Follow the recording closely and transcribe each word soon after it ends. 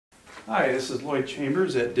Hi, this is Lloyd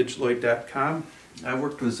Chambers at digitaloid.com. I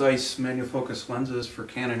worked with Zeiss manual focus lenses for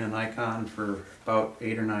Canon and Nikon for about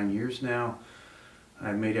 8 or 9 years now.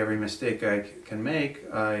 I've made every mistake I can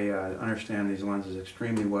make. I understand these lenses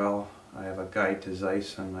extremely well. I have a guide to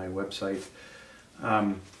Zeiss on my website.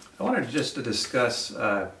 I wanted just to discuss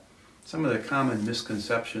some of the common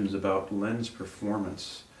misconceptions about lens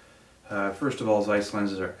performance. First of all, Zeiss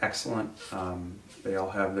lenses are excellent. They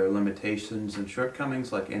all have their limitations and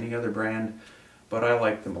shortcomings like any other brand, but I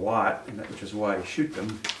like them a lot, which is why I shoot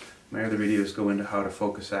them. My other videos go into how to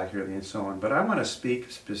focus accurately and so on, but I want to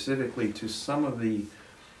speak specifically to some of the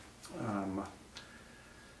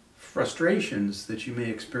frustrations that you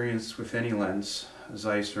may experience with any lens,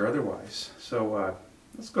 Zeiss or otherwise. So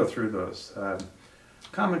let's go through those.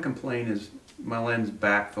 Common complaint is my lens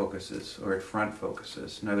back focuses or it front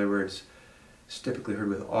focuses. In other words, it's typically heard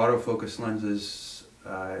with autofocus lenses,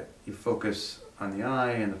 you focus on the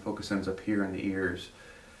eye and the focus ends up here in the ears.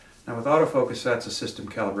 Now with autofocus, that's a system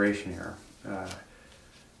calibration error.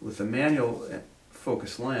 With a manual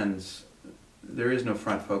focus lens, there is no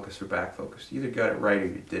front focus or back focus. You either got it right or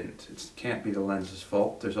you didn't. It can't be the lens's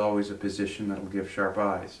fault. There's always a position that will give sharp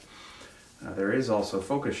eyes. There is also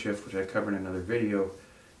focus shift, which I covered in another video,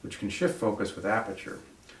 which can shift focus with aperture.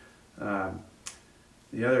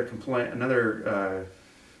 Another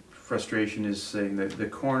frustration is saying that the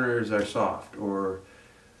corners are soft or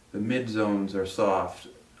the mid zones are soft.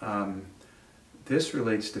 This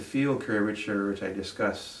relates to field curvature, which I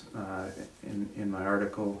discuss in my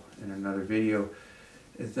article in another video.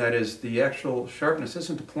 That is, the actual sharpness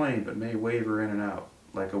isn't a plane, but may waver in and out,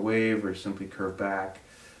 like a wave or simply curve back.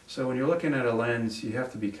 So when you're looking at a lens, you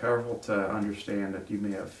have to be careful to understand that you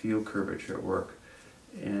may have field curvature at work,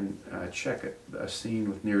 and check a scene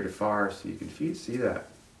with near to far so you can see that.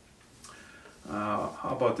 How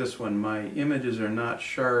about this one? My images are not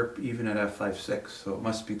sharp even at f/5.6, so it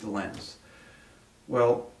must be the lens.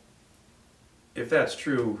 Well, if that's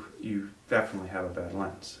true, you definitely have a bad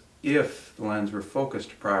lens. If the lens were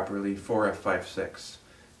focused properly for f/5.6.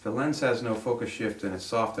 If the lens has no focus shift and it's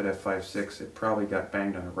soft at f/5.6, it probably got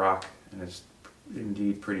banged on a rock and it's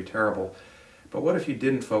indeed pretty terrible. But what if you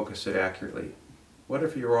didn't focus it accurately? What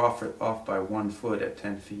if you were off by 1 foot at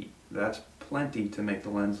 10 feet? That's plenty to make the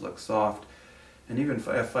lens look soft, and even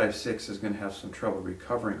f/5.6 is going to have some trouble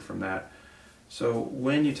recovering from that. So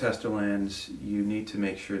when you test a lens, you need to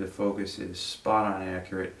make sure the focus is spot on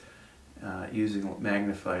accurate using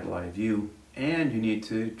magnified live view, and you need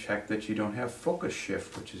to check that you don't have focus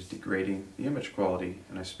shift, which is degrading the image quality,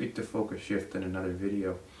 and I speak to focus shift in another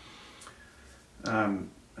video.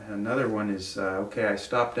 Another one is, okay, I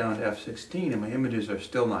stopped down to f/16 and my images are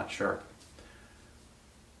still not sharp.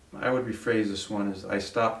 I would rephrase this one as, I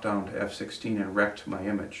stopped down to f/16 and wrecked my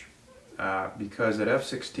image. Because at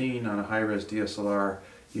f/16 on a high-res DSLR,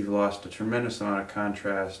 you've lost a tremendous amount of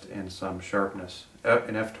contrast and some sharpness.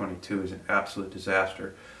 And f/22 is an absolute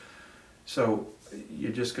disaster. So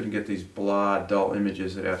you're just going to get these blah, dull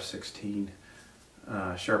images at f/16.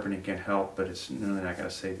 Sharpening can help, but it's really not going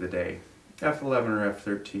to save the day. f/11 or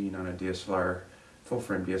f/13 on a DSLR,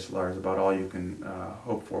 full-frame DSLR, is about all you can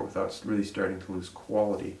hope for without really starting to lose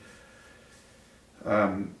quality.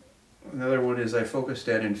 Another one is, I focused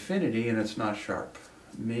at infinity and it's not sharp.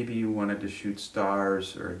 Maybe you wanted to shoot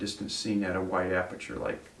stars or a distant scene at a wide aperture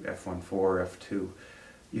like f1.4 or f2.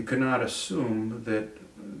 You cannot assume that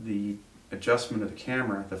the adjustment of the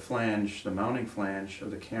camera, the flange, the mounting flange of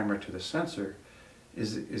the camera to the sensor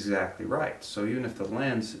is exactly right. So even if the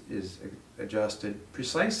lens is adjusted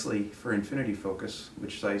precisely for infinity focus,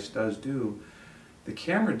 which Zeiss does do, the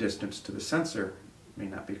camera distance to the sensor may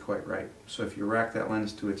not be quite right. So if you rack that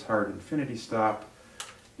lens to its hard infinity stop,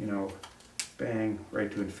 you know, bang, right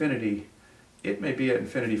to infinity, it may be at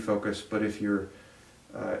infinity focus, but if you're,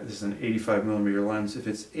 this is an 85mm lens, if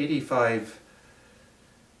it's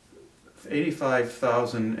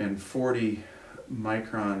 85,040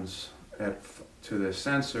 microns to the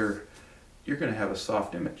sensor, you're going to have a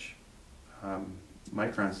soft image.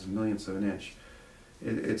 Microns is millionths of an inch.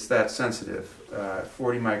 It's that sensitive.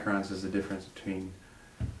 40 microns is the difference between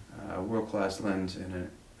a world-class lens and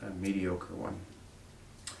a mediocre one.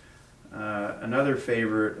 Another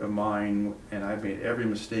favorite of mine, and I've made every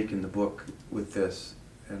mistake in the book with this,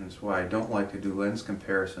 and it's why I don't like to do lens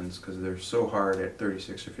comparisons because they're so hard at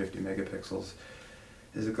 36 or 50 megapixels,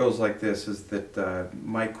 is it goes like this, is that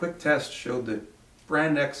my quick test showed that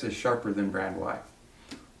brand X is sharper than brand Y.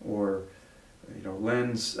 Or, you know,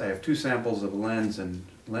 lens, I have 2 samples of a lens and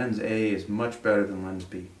lens A is much better than lens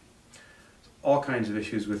B. All kinds of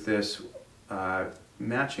issues with this.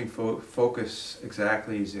 matching focus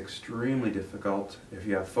exactly is extremely difficult. If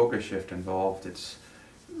you have focus shift involved, it's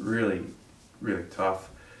really, really tough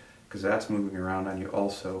because that's moving around on you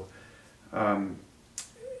also.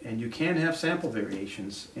 And you can have sample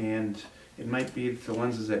variations, and it might be if the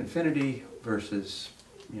lens is at infinity versus,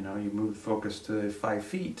 you move focus to 5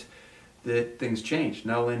 feet, that things change.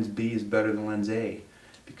 Now lens B is better than lens A,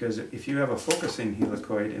 because if you have a focusing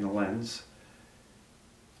helicoid in a lens,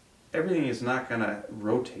 everything is not going to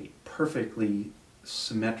rotate perfectly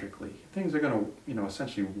symmetrically. Things are going to,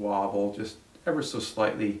 essentially wobble just ever so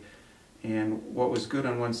slightly, and what was good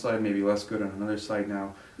on one side may be less good on another side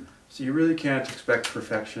now. So you really can't expect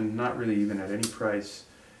perfection, not really even at any price.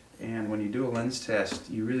 And when you do a lens test,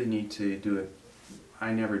 you really need to do it.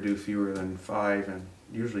 I never do fewer than 5 and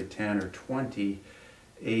usually 10 or 20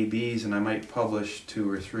 ABs, and I might publish 2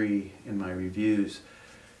 or 3 in my reviews,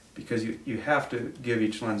 because you have to give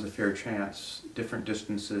each lens a fair chance. Different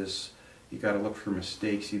distances, you got to look for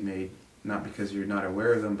mistakes you made, not because you're not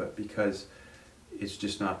aware of them, but because it's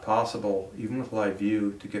just not possible, even with live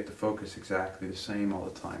view, to get the focus exactly the same all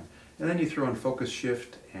the time. And then you throw in focus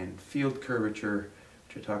shift and field curvature,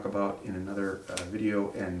 which I talk about in another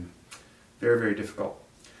video, and very, very difficult.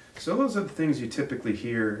 So those are the things you typically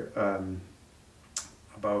hear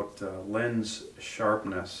about lens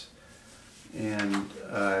sharpness. And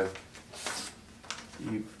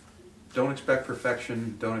you don't expect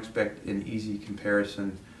perfection, don't expect an easy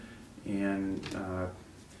comparison, and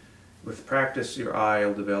with practice your eye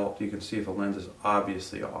will develop. You can see if a lens is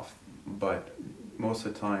obviously off, but most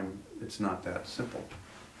of the time it's not that simple.